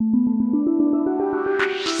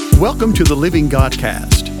Welcome to the Living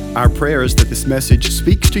Godcast. Our prayer is that this message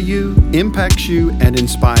speaks to you, impacts you, and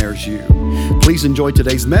inspires you. Please enjoy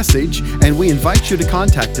today's message, and we invite you to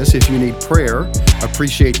contact us if you need prayer,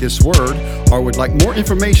 appreciate this word, or would like more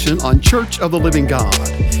information on Church of the Living God.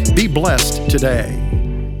 Be blessed today.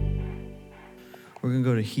 We're going to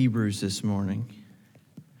go to Hebrews this morning.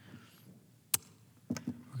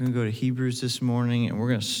 We're going to go to Hebrews this morning, and we're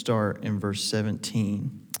going to start in verse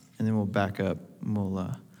 17, and then we'll back up, and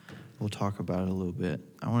we'll talk about it a little bit.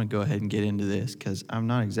 I want to go ahead and get into this because I'm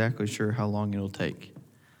not exactly sure how long it'll take.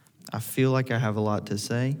 I feel like I have a lot to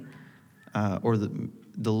say, or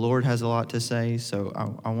the Lord has a lot to say, so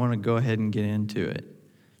I want to go ahead and get into it.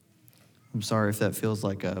 I'm sorry if that feels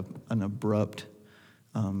like an abrupt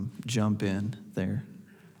jump in there.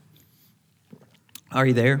 Are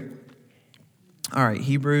you there? All right,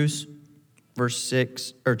 Hebrews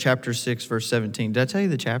chapter 6, verse 17. Did I tell you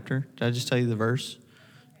the chapter? Did I just tell you the verse?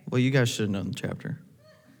 Well, you guys should have known the chapter.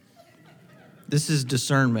 This is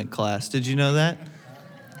discernment class. Did you know that?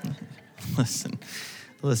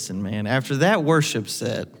 Listen, man. After that worship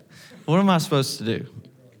set, what am I supposed to do?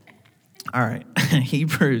 All right,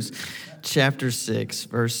 Hebrews chapter 6,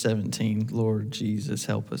 verse 17. Lord Jesus,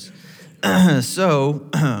 help us. So,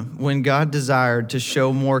 when God desired to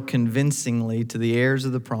show more convincingly to the heirs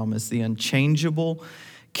of the promise the unchangeable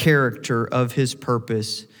character of his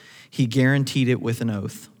purpose, he guaranteed it with an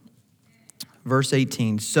oath. Verse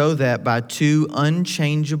 18, so that by two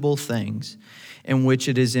unchangeable things in which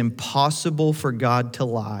it is impossible for God to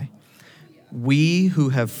lie, we who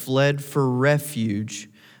have fled for refuge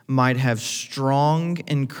might have strong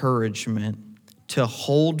encouragement to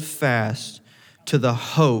hold fast to the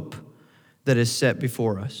hope that is set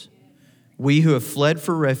before us. We who have fled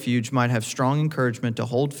for refuge might have strong encouragement to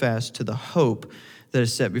hold fast to the hope that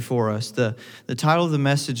is set before us. The title of the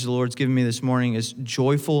message the Lord's given me this morning is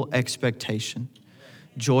Joyful Expectation.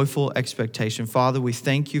 Joyful Expectation. Father, we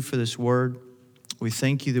thank you for this word. We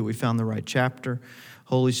thank you that we found the right chapter.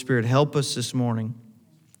 Holy Spirit, help us this morning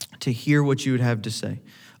to hear what you would have to say.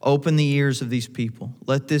 Open the ears of these people.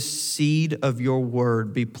 Let this seed of your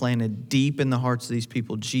word be planted deep in the hearts of these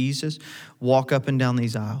people. Jesus, walk up and down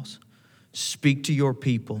these aisles. Speak to your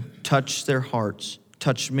people. Touch their hearts.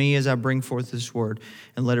 Touch me as I bring forth this word,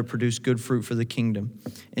 and let it produce good fruit for the kingdom.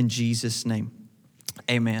 In Jesus' name,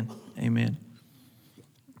 amen. Amen.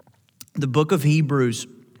 The book of Hebrews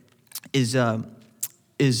is an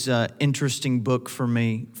interesting book for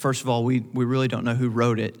me. First of all, we really don't know who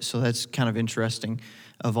wrote it, so that's kind of interesting.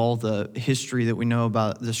 Of all the history that we know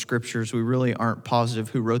about the scriptures, we really aren't positive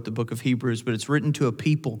who wrote the book of Hebrews, but it's written to a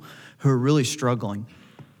people who are really struggling.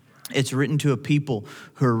 It's written to a people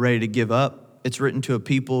who are ready to give up. It's written to a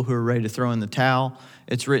people who are ready to throw in the towel.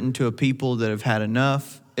 It's written to a people that have had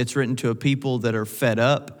enough. It's written to a people that are fed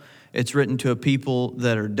up. It's written to a people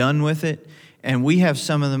that are done with it. And we have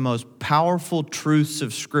some of the most powerful truths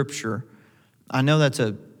of Scripture. I know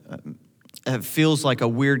it feels like a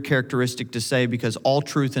weird characteristic to say because all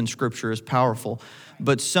truth in Scripture is powerful.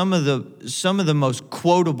 But some of the most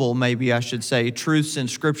quotable, maybe I should say, truths in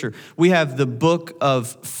Scripture. We have the book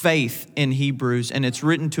of faith in Hebrews, and it's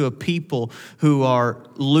written to a people who are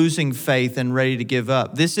losing faith and ready to give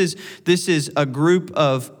up. This is a group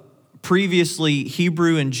of previously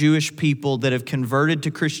Hebrew and Jewish people that have converted to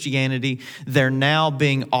Christianity. They're now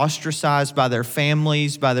being ostracized by their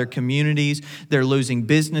families, by their communities. They're losing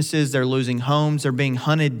businesses. They're losing homes. They're being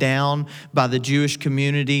hunted down by the Jewish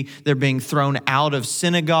community. They're being thrown out of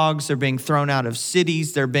synagogues. They're being thrown out of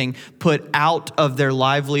cities. They're being put out of their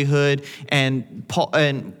livelihood. And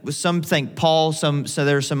some think Paul. So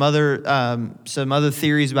there's some other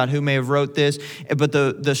theories about who may have wrote this. But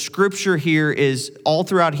the scripture here is all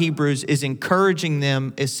throughout Hebrews is encouraging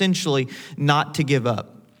them essentially not to give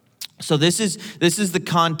up. So this is the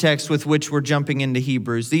context with which we're jumping into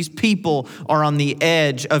Hebrews. These people are on the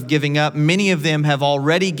edge of giving up. Many of them have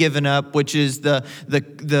already given up, which is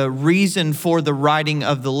the reason for the writing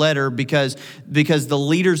of the letter, because the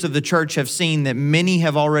leaders of the church have seen that many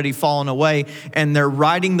have already fallen away, and they're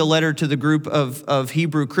writing the letter to the group of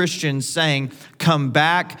Hebrew Christians saying, "Come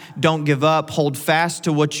back, don't give up, hold fast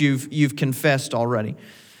to what you've confessed already."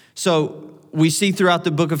 So we see throughout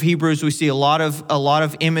the book of Hebrews, we see a lot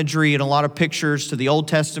of imagery and a lot of pictures to the Old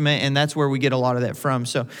Testament, and that's where we get a lot of that from.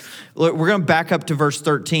 So we're going to back up to verse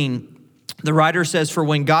 13. The writer says, "For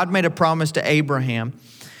when God made a promise to Abraham,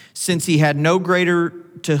 since he had no greater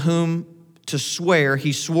to whom to swear,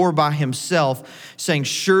 he swore by himself, saying,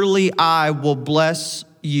 'Surely I will bless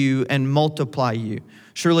you and multiply you.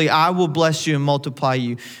 Surely I will bless you and multiply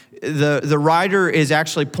you.'" The writer is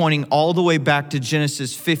actually pointing all the way back to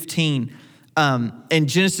Genesis 15 In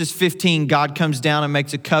Genesis 15, God comes down and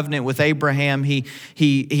makes a covenant with Abraham.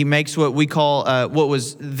 He makes what we call what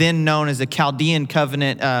was then known as a Chaldean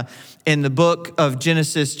covenant. In the book of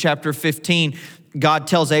Genesis chapter 15, God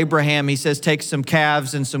tells Abraham, he says, take some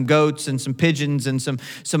calves and some goats and some pigeons and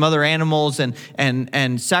some other animals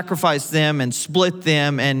and sacrifice them and split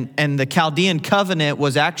them. And the Chaldean covenant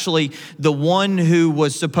was actually the one who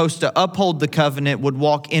was supposed to uphold the covenant would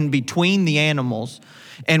walk in between the animals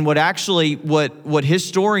and would actually, what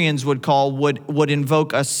historians would call, would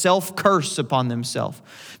invoke a self-curse upon themselves.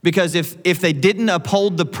 Because if they didn't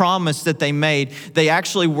uphold the promise that they made, they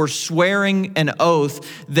actually were swearing an oath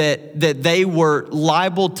that they were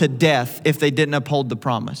liable to death if they didn't uphold the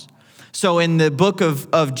promise. So in the book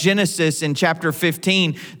of Genesis in chapter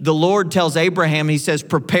 15, the Lord tells Abraham, he says,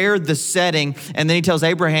 prepare the setting. And then he tells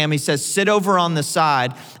Abraham, he says, sit over on the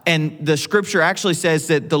side. And the scripture actually says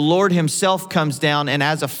that the Lord himself comes down and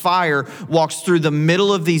as a fire walks through the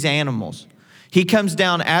middle of these animals. He comes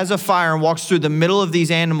down as a fire and walks through the middle of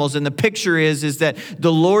these animals. And the picture is that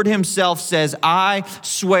the Lord himself says, I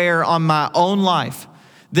swear on my own life,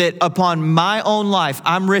 that upon my own life,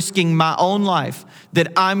 I'm risking my own life,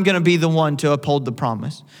 that I'm going to be the one to uphold the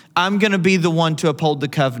promise. I'm going to be the one to uphold the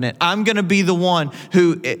covenant. I'm going to be the one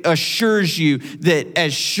who assures you that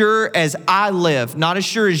as sure as I live, not as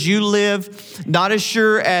sure as you live, not as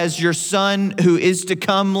sure as your son who is to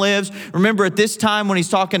come lives. Remember, at this time when he's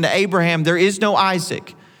talking to Abraham, there is no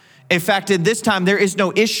Isaac. In fact, at this time, there is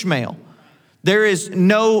no Ishmael. There is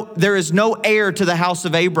no heir to the house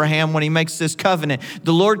of Abraham when he makes this covenant.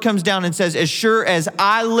 The Lord comes down and says, as sure as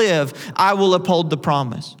I live, I will uphold the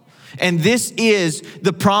promise. And this is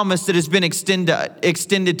the promise that has been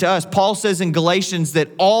extended to us. Paul says in Galatians that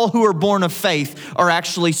all who are born of faith are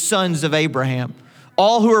actually sons of Abraham.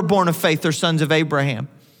 All who are born of faith are sons of Abraham.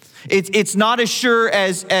 It's not as sure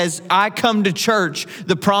as I come to church,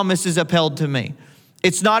 the promise is upheld to me.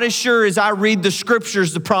 It's not as sure as I read the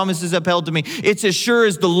scriptures, the promise is upheld to me. It's as sure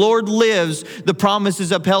as the Lord lives, the promise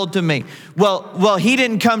is upheld to me. Well, he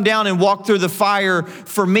didn't come down and walk through the fire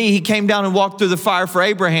for me. He came down and walked through the fire for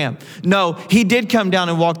Abraham. No, he did come down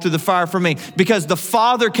and walk through the fire for me because the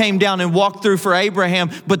Father came down and walked through for Abraham,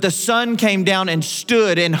 but the Son came down and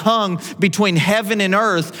stood and hung between heaven and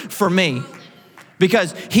earth for me.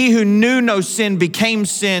 Because he who knew no sin became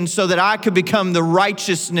sin so that I could become the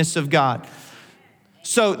righteousness of God.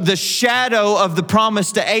 So the shadow of the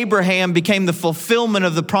promise to Abraham became the fulfillment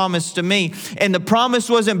of the promise to me. And the promise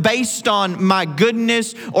wasn't based on my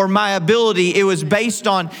goodness or my ability. It was based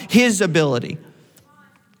on his ability.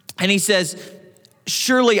 And he says,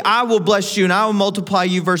 surely I will bless you and I will multiply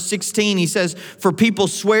you. Verse 16, he says, for people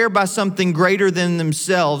swear by something greater than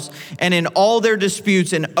themselves. And in all their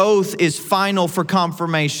disputes, an oath is final for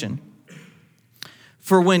confirmation.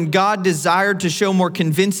 For when God desired to show more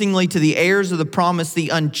convincingly to the heirs of the promise the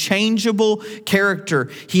unchangeable character,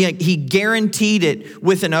 he guaranteed it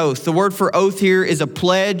with an oath. The word for oath here is a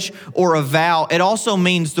pledge or a vow. It also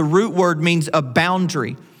means, the root word means a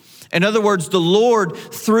boundary. In other words, the Lord,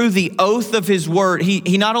 through the oath of his word,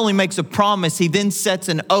 he not only makes a promise, he then sets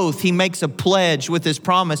an oath. He makes a pledge with his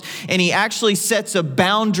promise. And he actually sets a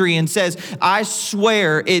boundary and says, I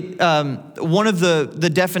swear it. One of the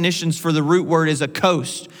definitions for the root word is a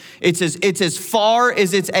coast. It's as far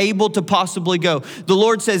as it's able to possibly go. The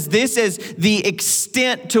Lord says, this is the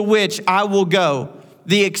extent to which I will go.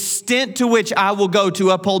 The extent to which I will go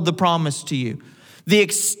to uphold the promise to you. The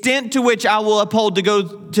extent to which I will uphold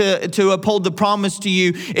to uphold the promise to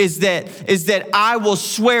you is that I will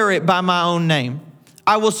swear it by my own name.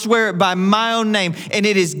 I will swear it by my own name, and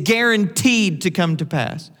it is guaranteed to come to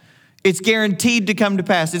pass. It's guaranteed to come to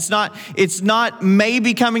pass. It's not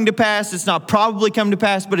maybe coming to pass. It's not probably come to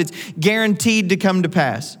pass, but it's guaranteed to come to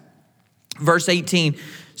pass. Verse 18,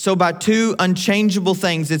 so by two unchangeable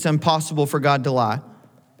things, it's impossible for God to lie.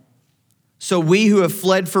 So we who have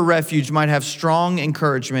fled for refuge might have strong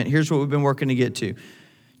encouragement. Here's what we've been working to get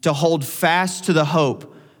to hold fast to the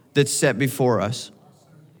hope that's set before us.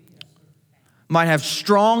 Might have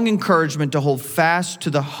strong encouragement to hold fast to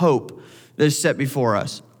the hope that is set before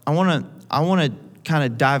us. I want to kind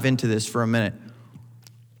of dive into this for a minute.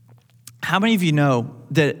 How many of you know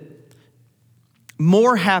that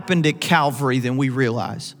more happened at Calvary than we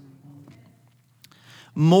realize?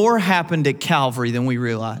 More happened at Calvary than we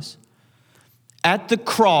realize. At the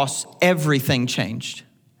cross, everything changed.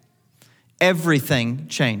 Everything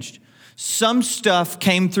changed. Some stuff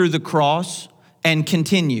came through the cross and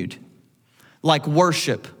continued, like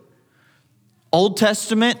worship. Old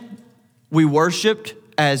Testament, we worshiped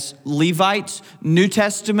as Levites. New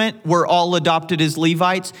Testament, we're all adopted as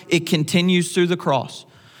Levites. It continues through the cross.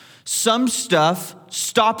 Some stuff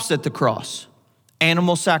stops at the cross,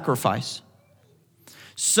 animal sacrifice.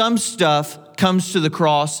 Some stuff comes to the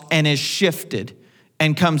cross and is shifted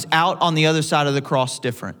and comes out on the other side of the cross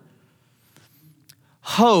different.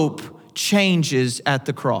 Hope changes at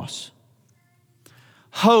the cross.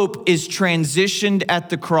 Hope is transitioned at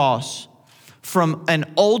the cross from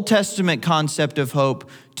an Old Testament concept of hope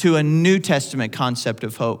to a New Testament concept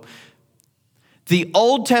of hope. The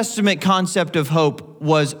Old Testament concept of hope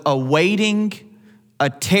was a waiting, a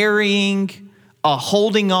tarrying, a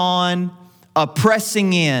holding on, a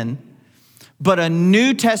pressing in. But a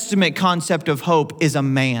New Testament concept of hope is a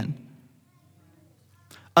man.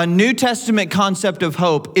 A New Testament concept of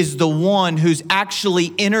hope is the one who's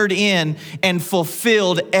actually entered in and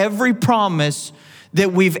fulfilled every promise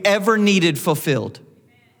that we've ever needed fulfilled.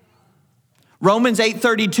 Romans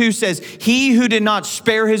 8:32 says, he who did not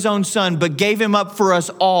spare his own son, but gave him up for us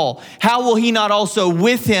all, how will he not also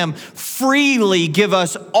with him freely give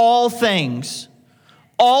us all things?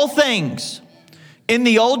 All things. In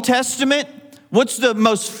the Old Testament, what's the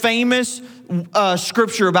most famous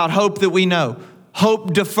scripture about hope that we know?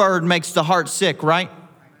 Hope deferred makes the heart sick, right?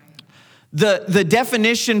 The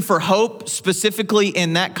definition for hope, specifically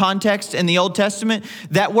in that context in the Old Testament,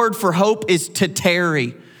 that word for hope is to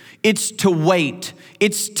tarry. It's to wait.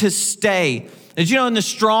 It's to stay. Did you know in the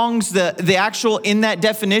Strong's, the actual, in that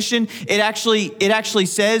definition, it actually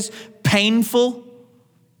says painful.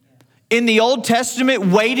 In the Old Testament,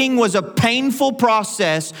 waiting was a painful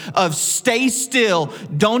process of stay still,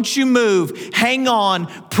 don't you move, hang on,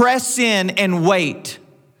 press in, and wait.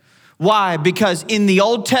 Why? Because in the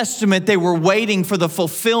Old Testament, they were waiting for the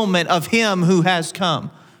fulfillment of him who has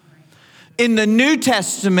come. In the New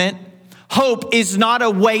Testament, hope is not a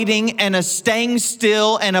waiting and a staying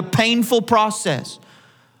still and a painful process.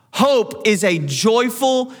 Hope is a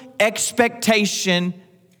joyful expectation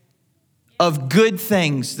of good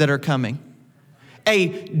things that are coming.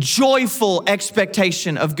 A joyful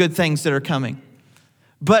expectation of good things that are coming.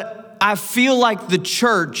 But I feel like the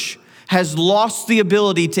church has lost the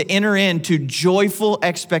ability to enter into joyful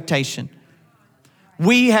expectation.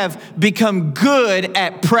 We have become good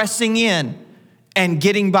at pressing in and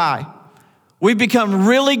getting by. We've become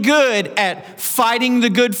really good at fighting the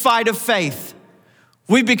good fight of faith.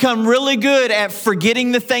 We've become really good at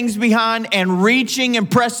forgetting the things behind and reaching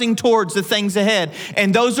and pressing towards the things ahead.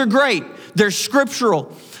 And those are great. They're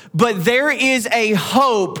scriptural. But there is a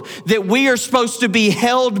hope that we are supposed to be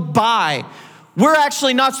held by. We're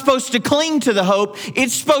actually not supposed to cling to the hope.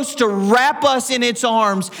 It's supposed to wrap us in its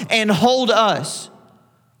arms and hold us.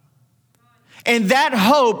 And that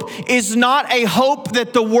hope is not a hope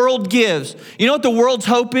that the world gives. You know what the world's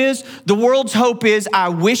hope is? The world's hope is, I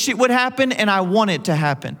wish it would happen and I want it to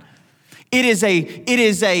happen. It is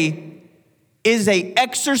a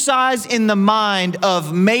exercise in the mind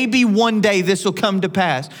of maybe one day this will come to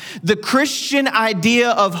pass. The Christian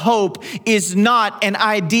idea of hope is not an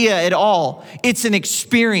idea at all. It's an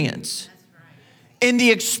experience. And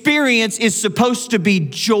the experience is supposed to be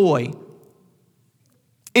joy.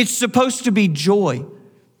 It's supposed to be joy.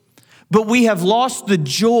 But we have lost the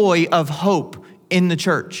joy of hope in the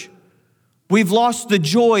church. We've lost the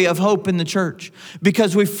joy of hope in the church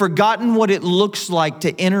because we've forgotten what it looks like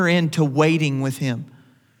to enter into waiting with him.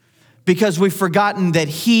 Because we've forgotten that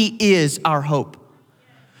he is our hope.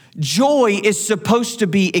 Joy is supposed to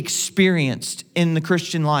be experienced in the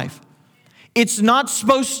Christian life. It's not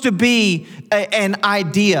supposed to be an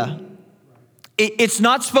idea. It's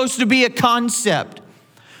not supposed to be a concept.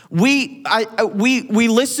 We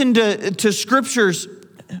listen to scriptures.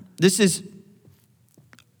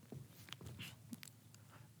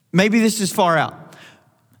 Maybe this is far out.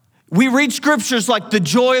 We read scriptures like the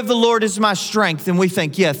joy of the Lord is my strength. And we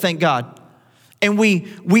think, yeah, thank God. And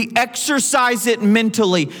we exercise it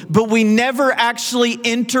mentally, but we never actually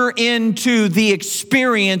enter into the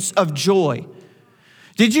experience of joy.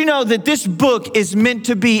 Did you know that this book is meant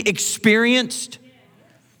to be experienced?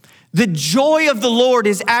 The joy of the Lord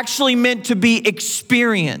is actually meant to be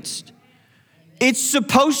experienced. It's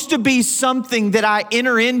supposed to be something that I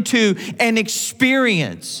enter into and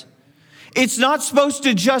experience. It's not supposed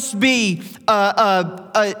to just be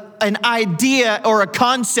an idea or a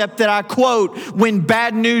concept that I quote when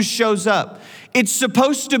bad news shows up. It's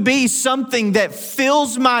supposed to be something that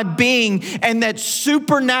fills my being and that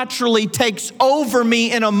supernaturally takes over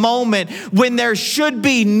me in a moment when there should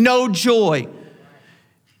be no joy.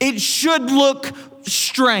 It should look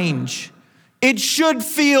strange. It should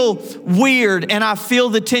feel weird, and I feel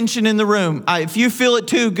the tension in the room. If you feel it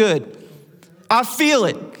too, good. I feel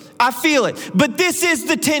it. But this is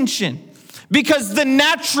the tension. because the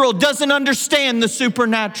natural doesn't understand the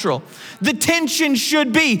supernatural. The tension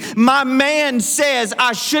should be, my man says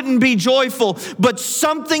I shouldn't be joyful, but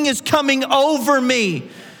something is coming over me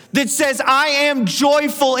that says I am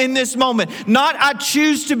joyful in this moment. Not I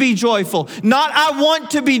choose to be joyful. Not I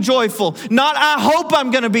want to be joyful. Not I hope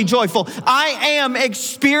I'm going to be joyful. I am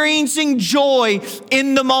experiencing joy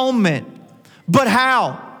in the moment. But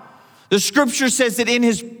how? The scripture says that in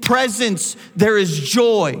his presence there is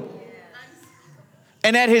joy.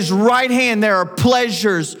 And at his right hand there are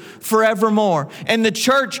pleasures forevermore. And the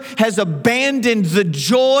church has abandoned the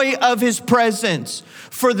joy of his presence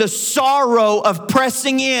for the sorrow of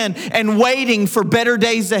pressing in and waiting for better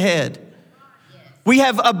days ahead. We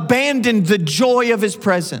have abandoned the joy of his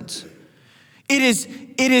presence. It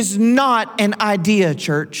is not an idea,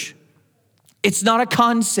 church. It's not a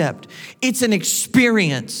concept. It's an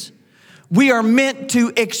experience. We are meant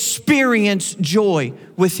to experience joy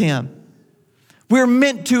with him. We're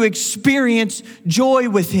meant to experience joy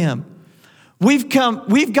with him. We've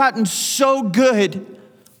gotten so good.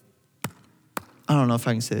 I don't know if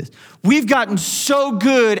I can say this. We've gotten so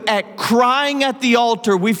good at crying at the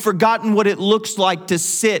altar, we've forgotten what it looks like to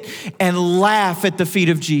sit and laugh at the feet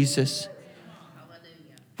of Jesus.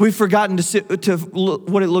 We've forgotten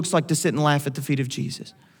what it looks like to sit and laugh at the feet of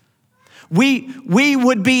Jesus. We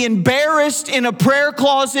would be embarrassed in a prayer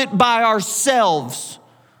closet by ourselves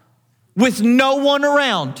with no one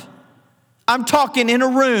around. I'm talking in a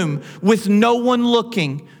room with no one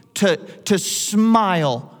looking to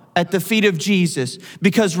smile at the feet of Jesus,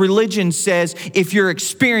 because religion says if you're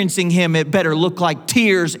experiencing him, it better look like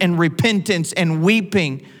tears and repentance and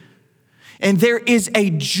weeping. And there is a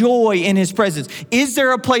joy in his presence. Is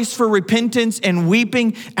there a place for repentance and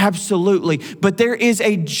weeping? Absolutely. But there is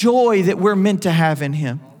a joy that we're meant to have in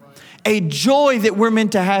him. A joy that we're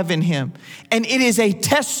meant to have in him. And it is a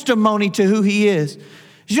testimony to who he is.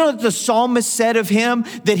 You know what the psalmist said of him?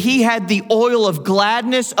 That he had the oil of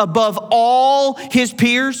gladness above all his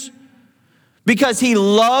peers because he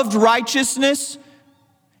loved righteousness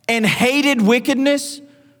and hated wickedness.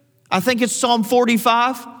 I think it's Psalm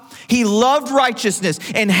 45. He loved righteousness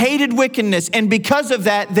and hated wickedness. And because of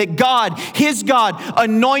that God, his God,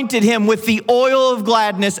 anointed him with the oil of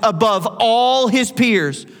gladness above all his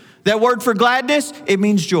peers. That word for gladness, it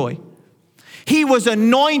means joy. He was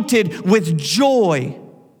anointed with joy.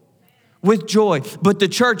 With joy. But the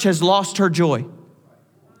church has lost her joy.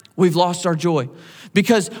 We've lost our joy.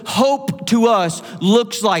 Because hope to us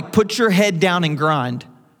looks like put your head down and grind.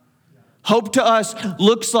 Hope to us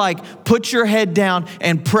looks like put your head down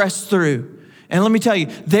and press through. And let me tell you,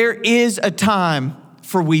 there is a time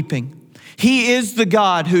for weeping. He is the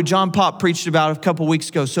God who John Pop preached about a couple weeks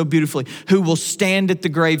ago so beautifully, who will stand at the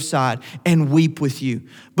graveside and weep with you.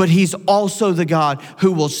 But he's also the God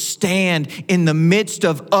who will stand in the midst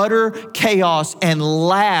of utter chaos and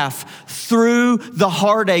laugh through the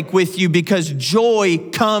heartache with you, because joy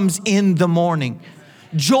comes in the morning.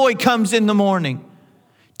 Joy comes in the morning.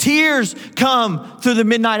 Tears come through the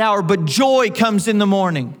midnight hour, but joy comes in the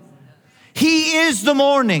morning. He is the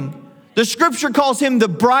morning. The scripture calls him the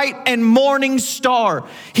bright and morning star.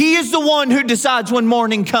 He is the one who decides when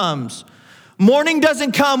morning comes. Morning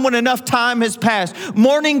doesn't come when enough time has passed.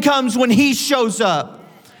 Morning comes when he shows up.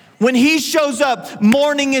 When he shows up,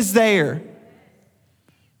 morning is there.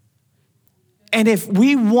 And if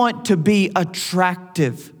we want to be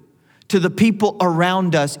attractive to the people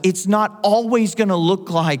around us, it's not always going to look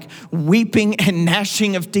like weeping and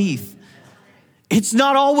gnashing of teeth. It's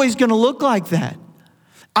not always going to look like that.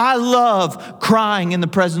 I love crying in the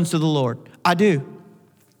presence of the Lord. I do.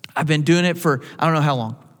 I've been doing it for I don't know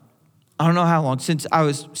how long, since I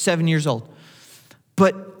was 7 years old.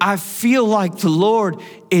 But I feel like the Lord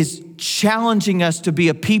is challenging us to be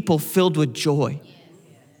a people filled with joy.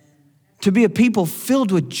 To be a people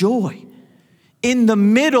filled with joy. In the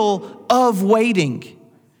middle of waiting.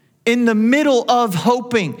 In the middle of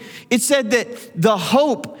hoping. It said that the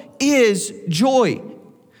hope is joy.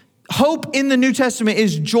 Hope in the New Testament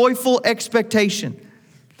is joyful expectation.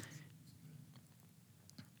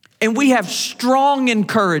 And we have strong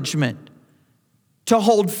encouragement to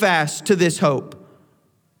hold fast to this hope,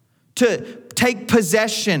 to take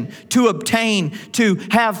possession, to obtain, to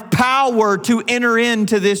have power to enter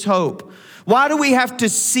into this hope. Why do we have to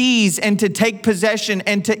seize and to take possession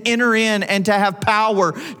and to enter in and to have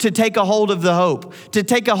power to take a hold of the hope, to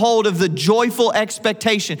take a hold of the joyful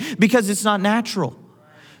expectation? Because it's not natural.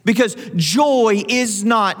 Because joy is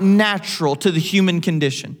not natural to the human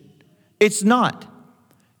condition. It's not.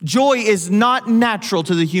 Joy is not natural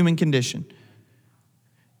to the human condition.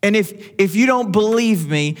 And if you don't believe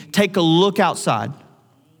me, take a look outside.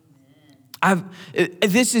 I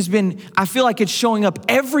feel like it's showing up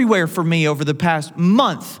everywhere for me over the past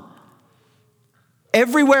month.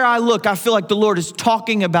 Everywhere I look, I feel like the Lord is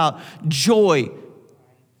talking about joy.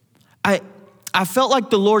 I felt like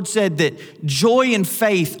the Lord said that joy and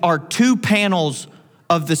faith are two panels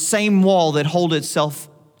of the same wall that hold itself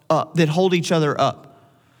up, that hold each other up.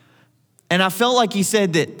 And I felt like he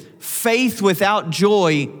said that faith without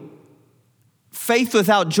joy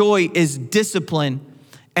is discipline,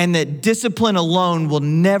 and that discipline alone will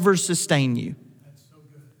never sustain you.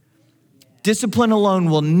 Discipline alone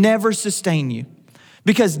will never sustain you.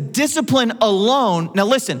 Because discipline alone, now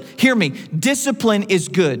listen, hear me, discipline is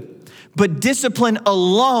good. But discipline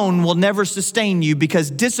alone will never sustain you, because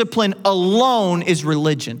discipline alone is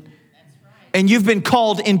religion. And you've been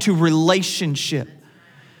called into relationship.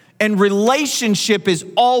 And relationship is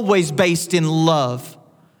always based in love.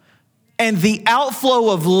 And the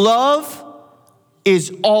outflow of love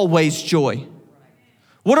is always joy.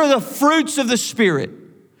 What are the fruits of the Spirit?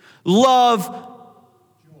 Love,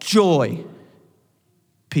 joy,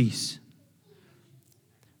 peace.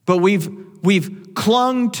 But we've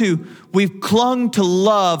clung to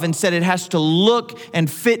love and said it has to look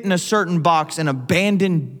and fit in a certain box, and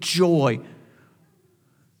abandoned joy.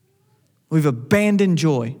 We've abandoned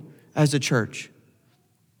joy as a church.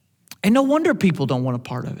 And no wonder people don't want a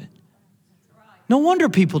part of it. No wonder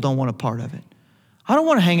people don't want a part of it. I don't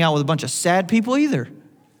want to hang out with a bunch of sad people either.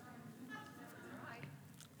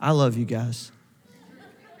 I love you guys.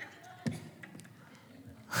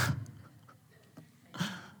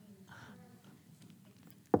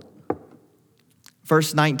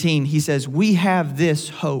 Verse 19, he says, we have this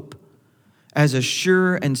hope as a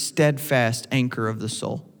sure and steadfast anchor of the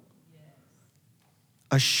soul.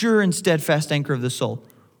 A sure and steadfast anchor of the soul.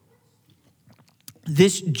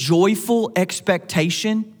 This joyful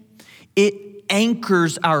expectation, it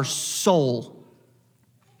anchors our soul,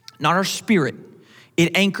 not our spirit.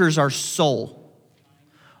 It anchors our soul.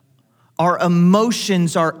 Our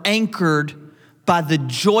emotions are anchored by the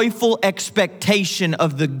joyful expectation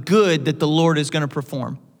of the good that the Lord is going to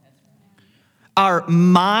perform. Our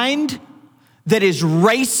mind that is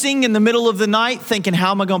racing in the middle of the night thinking,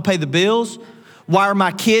 how am I going to pay the bills? Why are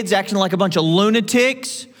my kids acting like a bunch of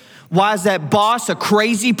lunatics? Why is that boss a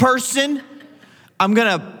crazy person? I'm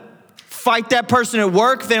going to fight that person at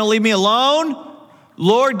work if they don't leave me alone.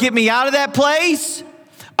 Lord, get me out of that place.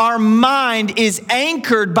 Our mind is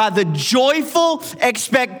anchored by the joyful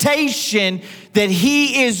expectation that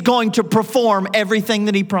he is going to perform everything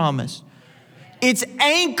that he promised. It's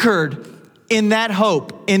anchored in that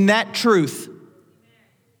hope, in that truth.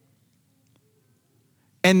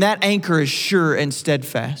 And that anchor is sure and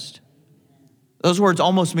steadfast. Those words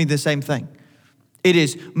almost mean the same thing. It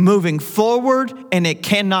is moving forward, and it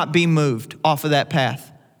cannot be moved off of that path.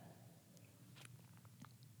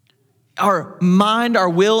 Our mind, our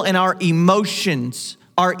will, and our emotions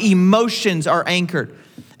are anchored.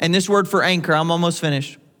 And this word for anchor, I'm almost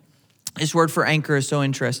finished. This word for anchor is so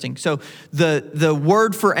interesting. So the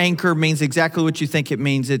word for anchor means exactly what you think it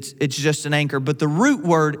means. It's just an anchor. But the root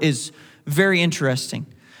word is very interesting.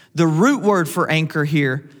 The root word for anchor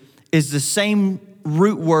here is the same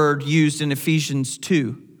root word used in Ephesians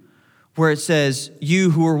 2, where it says,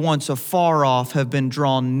 you who were once afar off have been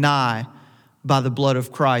drawn nigh by the blood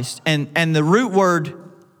of Christ. And the root word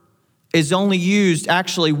is only used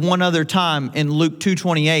actually one other time in Luke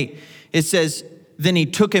 2:28. It says, then he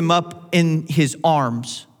took him up in his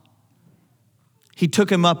arms. He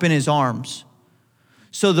took him up in his arms.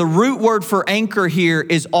 So the root word for anchor here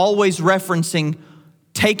is always referencing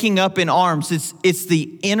taking up in arms. It's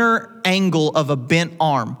the inner angle of a bent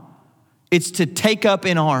arm. It's to take up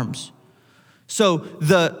in arms. So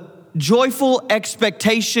the joyful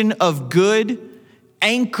expectation of good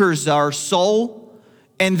anchors our soul,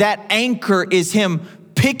 and that anchor is him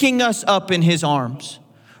picking us up in his arms,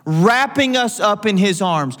 wrapping us up in his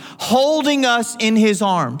arms, holding us in his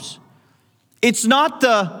arms. It's not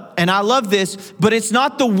and I love this, but it's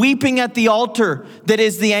not the weeping at the altar that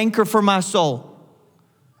is the anchor for my soul.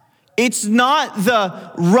 It's not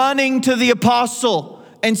the running to the apostle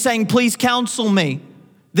and saying, please counsel me,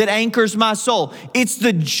 that anchors my soul. It's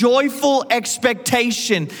the joyful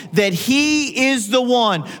expectation that he is the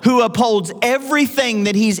one who upholds everything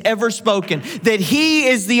that he's ever spoken, that he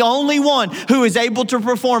is the only one who is able to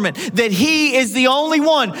perform it, that he is the only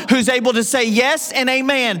one who's able to say yes and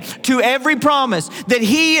amen to every promise, that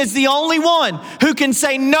he is the only one who can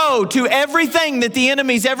say no to everything that the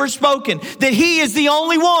enemy's ever spoken, that he is the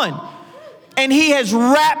only one. And he has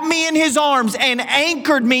wrapped me in his arms and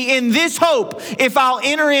anchored me in this hope if I'll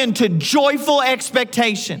enter into joyful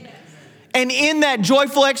expectation. And in that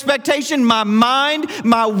joyful expectation, my mind,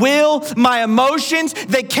 my will, my emotions,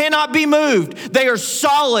 they cannot be moved. They are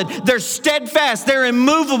solid, they're steadfast, they're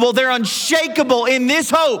immovable, they're unshakable in this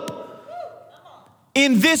hope.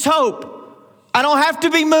 In this hope. I don't have to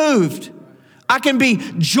be moved. I can be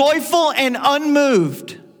joyful and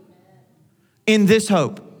unmoved in this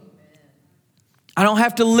hope. I don't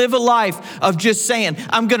have to live a life of just saying,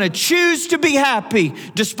 I'm going to choose to be happy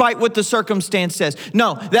despite what the circumstance says.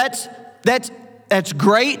 No, that's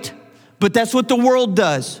great, but that's what the world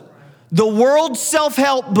does. The world's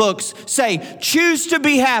self-help books say, choose to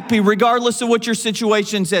be happy regardless of what your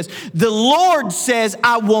situation says. The Lord says,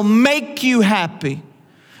 I will make you happy.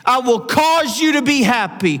 I will cause you to be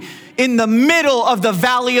happy in the middle of the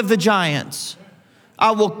valley of the giants.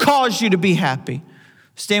 I will cause you to be happy.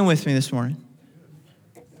 Stand with me this morning.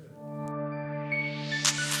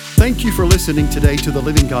 Thank you for listening today to the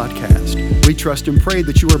Living Godcast. We trust and pray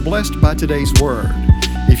that you are blessed by today's word.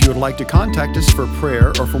 If you would like to contact us for prayer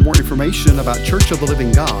or for more information about Church of the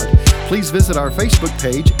Living God, please visit our Facebook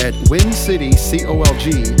page at Win City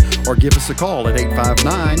COLG or give us a call at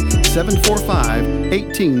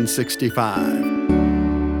 859-745-1865.